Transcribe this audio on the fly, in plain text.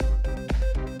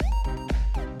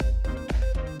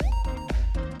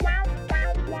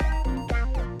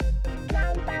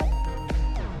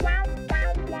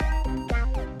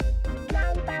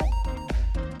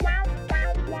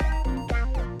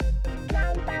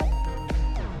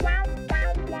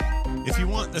if you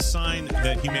want a sign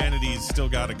that humanity's still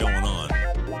got it going on.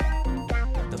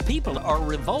 The people are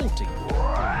revolting.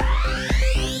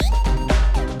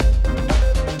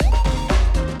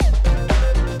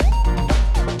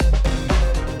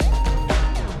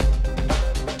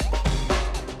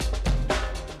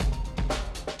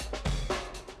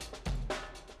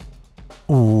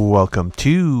 Welcome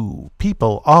to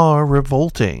People Are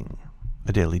Revolting,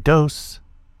 a daily dose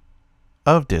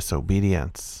of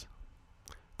disobedience.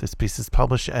 This piece is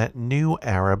published at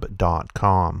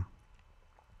newarab.com.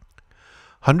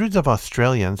 Hundreds of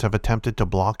Australians have attempted to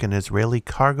block an Israeli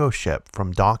cargo ship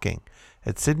from docking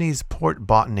at Sydney's Port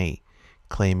Botany,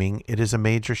 claiming it is a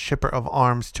major shipper of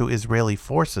arms to Israeli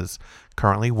forces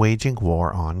currently waging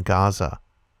war on Gaza.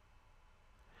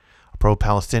 A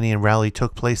pro-Palestinian rally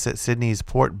took place at Sydney's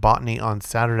Port Botany on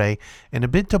Saturday in a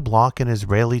bid to block an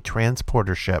Israeli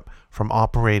transporter ship from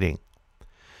operating.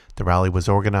 The rally was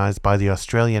organized by the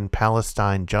Australian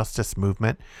Palestine Justice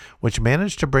Movement, which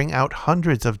managed to bring out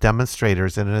hundreds of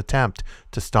demonstrators in an attempt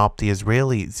to stop the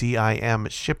Israeli ZIM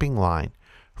shipping line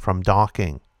from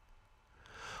docking.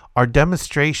 Our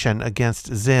demonstration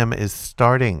against ZIM is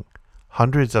starting.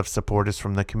 Hundreds of supporters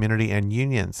from the community and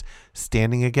unions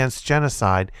standing against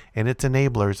genocide and its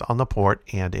enablers on the port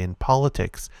and in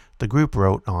politics, the group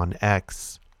wrote on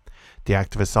X. The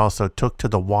activists also took to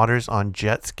the waters on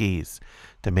jet skis,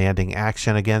 demanding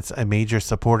action against a major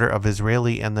supporter of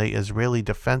Israeli and the Israeli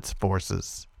Defense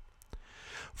Forces.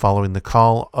 Following the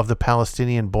call of the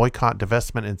Palestinian Boycott,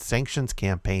 Divestment and Sanctions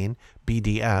Campaign,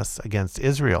 BDS, against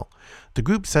Israel, the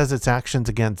group says its actions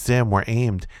against ZIM were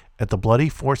aimed at the bloody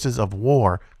forces of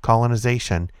war,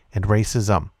 colonization, and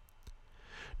racism.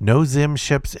 No ZIM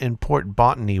ships in Port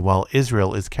Botany while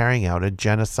Israel is carrying out a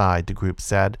genocide, the group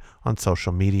said on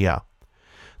social media.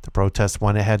 The protests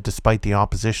went ahead despite the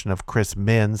opposition of Chris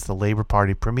Minns, the Labour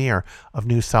Party Premier of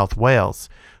New South Wales,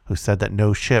 who said that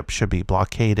no ship should be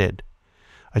blockaded.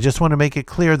 I just want to make it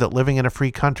clear that living in a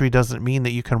free country doesn't mean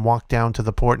that you can walk down to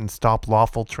the port and stop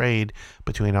lawful trade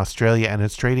between Australia and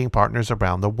its trading partners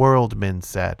around the world, Minns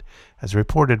said, as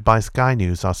reported by Sky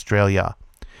News Australia.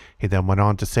 He then went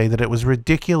on to say that it was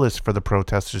ridiculous for the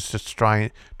protesters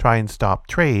to try and stop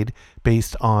trade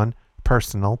based on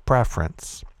personal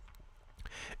preference.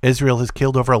 Israel has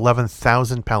killed over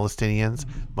 11,000 Palestinians,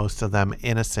 most of them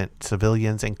innocent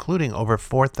civilians, including over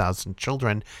 4,000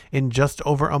 children, in just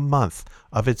over a month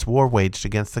of its war waged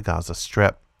against the Gaza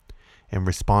Strip. In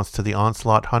response to the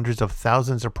onslaught, hundreds of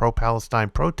thousands of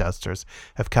pro-Palestine protesters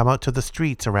have come out to the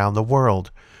streets around the world,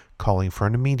 calling for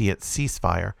an immediate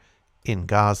ceasefire in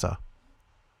Gaza.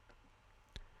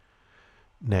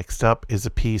 Next up is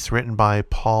a piece written by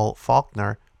Paul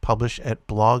Faulkner, published at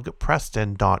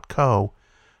blogpreston.co.uk.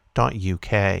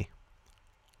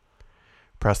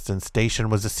 Preston Station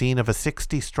was the scene of a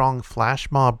 60-strong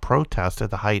flash mob protest at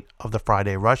the height of the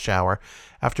Friday rush hour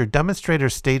after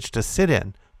demonstrators staged a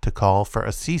sit-in to call for a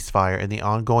ceasefire in the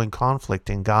ongoing conflict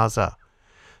in Gaza.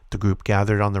 The group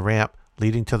gathered on the ramp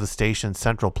leading to the station's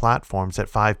central platforms at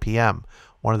 5 p.m.,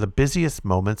 one of the busiest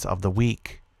moments of the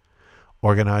week.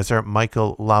 Organizer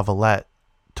Michael Lavalette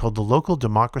told the local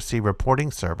Democracy Reporting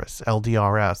Service,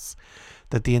 LDRS,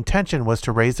 that the intention was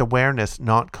to raise awareness,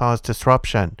 not cause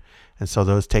disruption, and so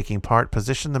those taking part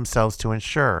positioned themselves to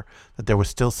ensure that there was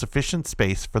still sufficient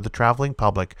space for the traveling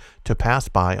public to pass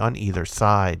by on either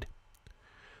side.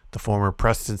 The former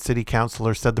Preston City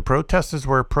Councillor said the protesters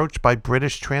were approached by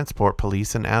British Transport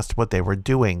Police and asked what they were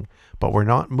doing, but were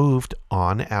not moved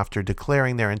on after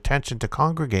declaring their intention to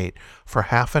congregate for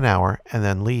half an hour and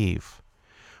then leave.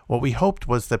 What we hoped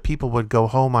was that people would go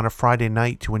home on a Friday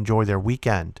night to enjoy their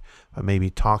weekend, but maybe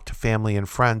talk to family and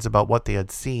friends about what they had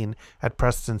seen at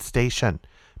Preston Station,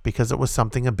 because it was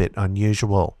something a bit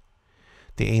unusual.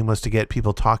 The aim was to get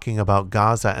people talking about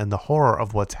Gaza and the horror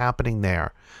of what's happening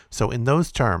there, so in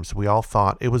those terms we all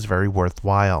thought it was very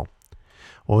worthwhile.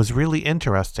 What was really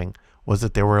interesting was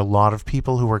that there were a lot of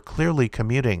people who were clearly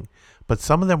commuting, but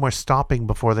some of them were stopping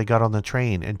before they got on the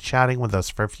train and chatting with us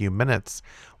for a few minutes,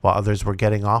 while others were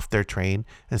getting off their train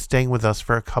and staying with us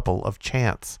for a couple of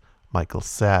chants, Michael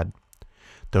said.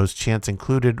 Those chants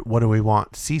included, "What do we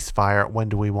want? Ceasefire. When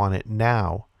do we want it?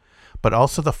 Now?" But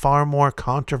also the far more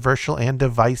controversial and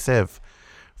divisive,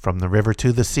 "From the river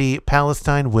to the sea,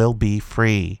 Palestine will be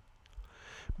free."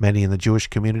 Many in the Jewish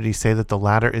community say that the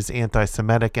latter is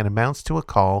anti-Semitic and amounts to a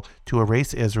call to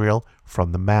erase Israel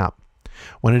from the map.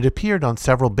 When it appeared on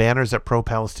several banners at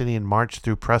pro-Palestinian march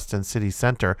through Preston city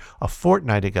centre a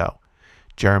fortnight ago,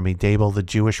 Jeremy Dable, the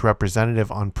Jewish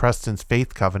representative on Preston's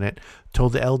Faith Covenant,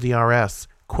 told the LDRS,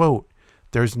 quote,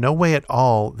 There's no way at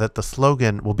all that the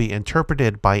slogan will be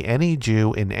interpreted by any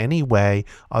Jew in any way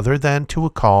other than to a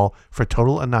call for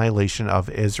total annihilation of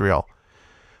Israel.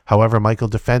 However, Michael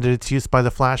defended its use by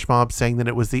the flash mob, saying that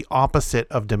it was the opposite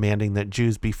of demanding that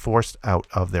Jews be forced out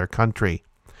of their country.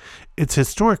 Its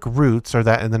historic roots are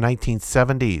that in the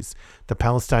 1970s, the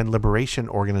Palestine Liberation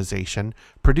Organization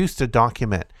produced a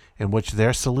document in which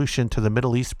their solution to the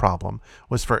Middle East problem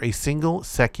was for a single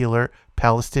secular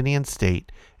Palestinian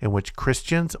state in which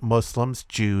Christians, Muslims,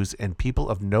 Jews, and people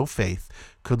of no faith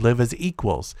could live as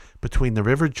equals between the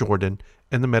River Jordan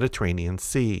and the Mediterranean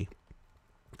Sea.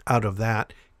 Out of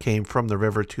that came from the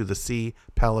river to the sea,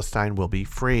 Palestine will be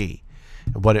free.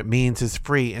 And what it means is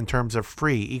free in terms of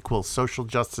free equals social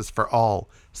justice for all,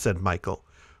 said Michael,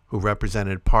 who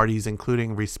represented parties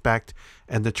including Respect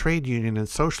and the Trade Union and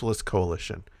Socialist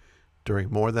Coalition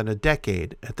during more than a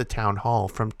decade at the town hall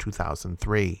from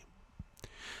 2003.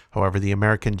 However, the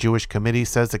American Jewish Committee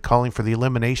says that calling for the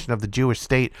elimination of the Jewish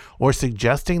state or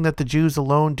suggesting that the Jews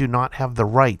alone do not have the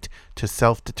right to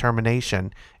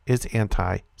self-determination is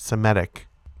anti-Semitic.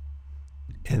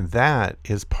 And that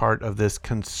is part of this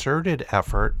concerted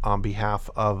effort on behalf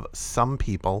of some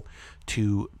people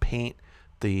to paint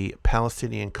the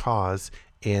Palestinian cause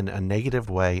in a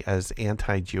negative way as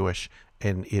anti-Jewish,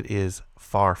 and it is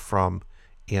far from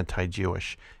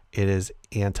anti-Jewish. It is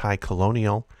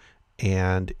anti-colonial,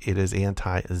 and it is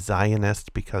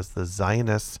anti-Zionist, because the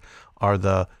Zionists are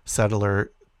the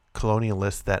settler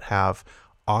colonialists that have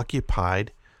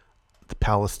occupied the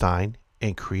Palestine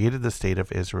and created the state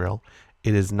of Israel.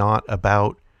 It is not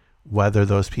about whether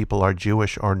those people are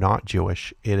Jewish or not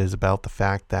Jewish. It is about the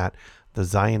fact that the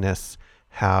Zionists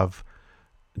have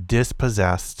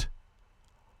dispossessed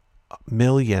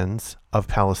millions of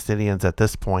Palestinians at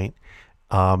this point,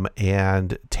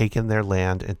 and taken their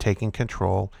land and taken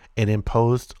control and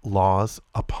imposed laws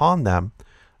upon them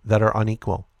that are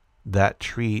unequal, that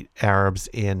treat Arabs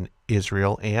in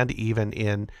Israel and even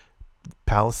in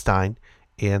Palestine,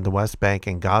 in the West Bank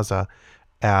and Gaza,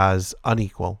 as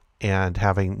unequal and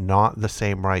having not the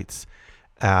same rights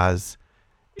as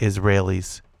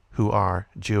Israelis who are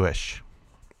Jewish.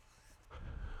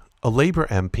 A Labour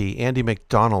MP, Andy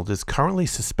MacDonald, is currently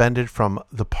suspended from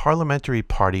the Parliamentary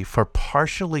Party for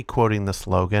partially quoting the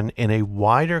slogan in a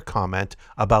wider comment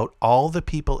about all the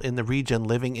people in the region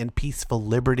living in peaceful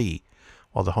liberty,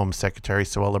 while the Home Secretary,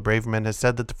 Suella Braverman, has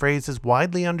said that the phrase is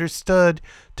widely understood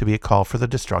to be a call for the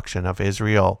destruction of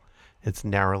Israel. It's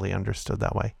narrowly understood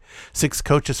that way. 6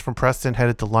 coaches from Preston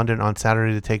headed to London on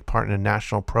Saturday to take part in a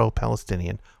national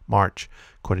pro-Palestinian march,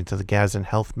 according to the Gazan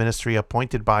Health Ministry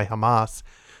appointed by Hamas,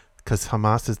 because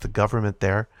Hamas is the government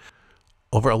there.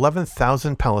 Over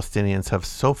 11,000 Palestinians have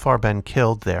so far been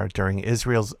killed there during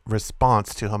Israel's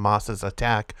response to Hamas's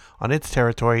attack on its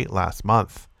territory last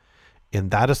month. In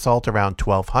that assault, around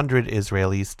 1,200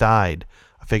 Israelis died,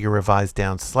 a figure revised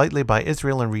down slightly by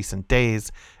Israel in recent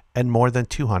days, and more than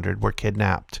 200 were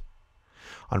kidnapped.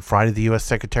 On Friday, the U.S.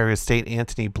 Secretary of State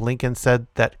Antony Blinken said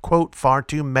that, quote, far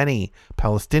too many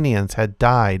Palestinians had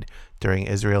died during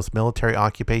Israel's military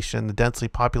occupation in the densely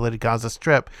populated Gaza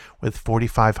Strip, with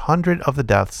 4,500 of the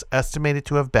deaths estimated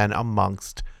to have been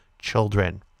amongst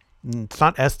children. It's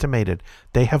not estimated.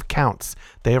 They have counts.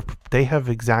 They have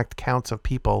exact counts of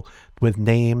people with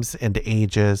names and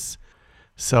ages.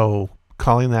 So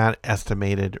calling that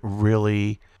estimated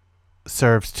really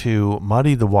serves to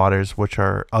muddy the waters, which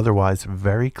are otherwise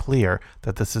very clear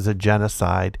that this is a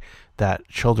genocide, that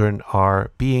children are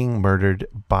being murdered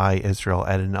by Israel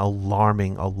at an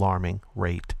alarming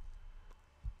rate.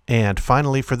 And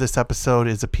finally, for this episode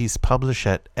is a piece published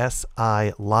at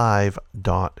silive.com,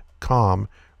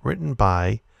 written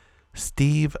by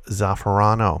Steve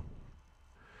Zaffarano.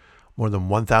 More than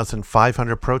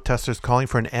 1,500 protesters calling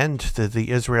for an end to the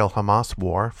Israel-Hamas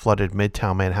war flooded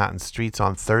Midtown Manhattan streets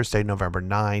on Thursday, November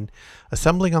 9,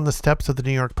 assembling on the steps of the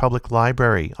New York Public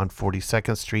Library on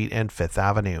 42nd Street and 5th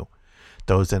Avenue.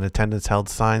 Those in attendance held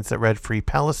signs that read "Free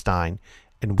Palestine"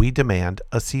 and "We demand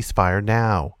a ceasefire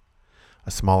now."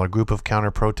 A smaller group of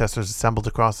counter-protesters assembled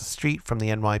across the street from the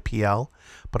NYPL,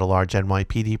 but a large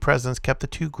NYPD presence kept the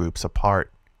two groups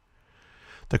apart.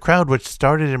 The crowd, which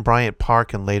started in Bryant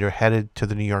Park and later headed to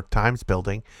the New York Times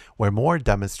building, where more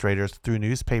demonstrators threw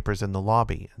newspapers in the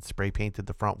lobby and spray-painted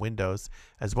the front windows,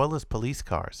 as well as police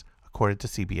cars, according to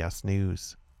CBS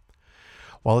News.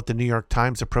 While at the New York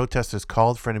Times, the protesters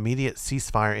called for an immediate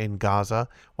ceasefire in Gaza,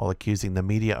 while accusing the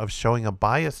media of showing a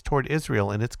bias toward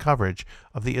Israel in its coverage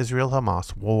of the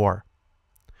Israel-Hamas war.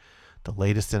 The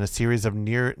latest in a series of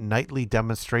near-nightly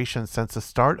demonstrations since the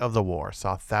start of the war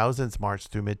saw thousands march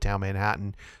through Midtown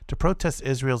Manhattan to protest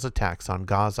Israel's attacks on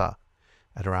Gaza.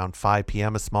 At around 5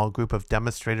 p.m., a small group of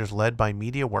demonstrators led by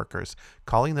media workers,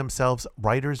 calling themselves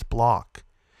Writer's Block,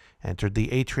 entered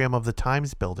the atrium of the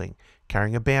Times building,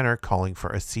 carrying a banner calling for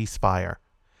a ceasefire.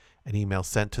 An email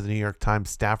sent to the New York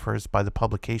Times staffers by the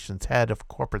publication's head of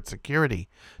corporate security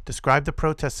described the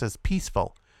protests as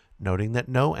peaceful, noting that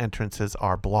no entrances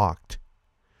are blocked.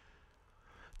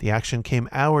 The action came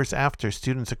hours after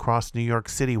students across New York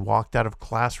City walked out of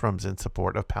classrooms in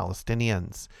support of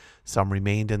Palestinians. Some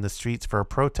remained in the streets for a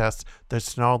protest that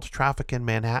snarled traffic in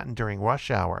Manhattan during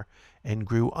rush hour and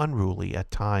grew unruly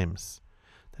at times.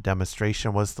 The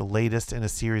demonstration was the latest in a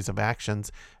series of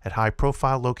actions at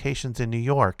high-profile locations in New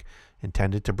York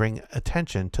intended to bring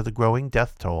attention to the growing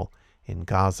death toll in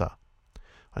Gaza.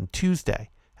 On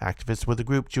Tuesday, activists with the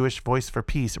group Jewish Voice for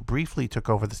Peace briefly took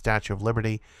over the Statue of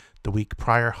Liberty. The week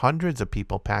prior, hundreds of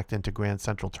people packed into Grand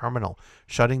Central Terminal,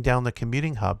 shutting down the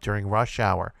commuting hub during rush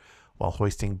hour while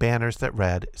hoisting banners that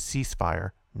read, "Ceasefire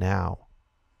now."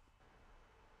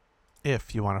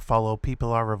 If you want to follow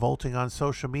People Are Revolting on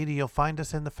social media, you'll find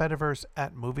us in the Fediverse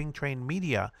at Moving Train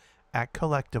Media at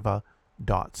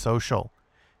collectiva.social.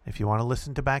 If you want to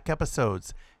listen to back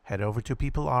episodes, head over to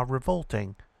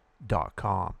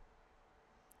peoplearerevolting.com.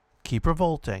 Keep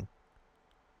revolting,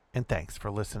 and thanks for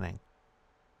listening.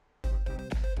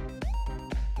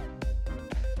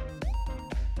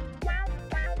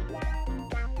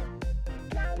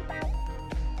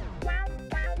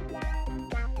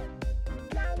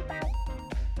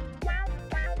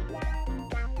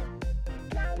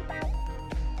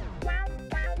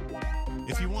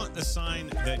 If you want a sign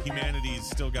that humanity's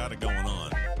still got it going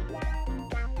on,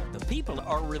 The people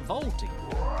are revolting.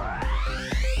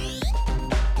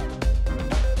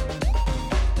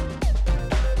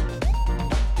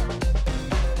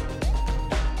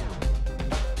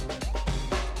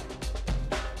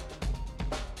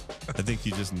 I think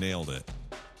you just nailed it.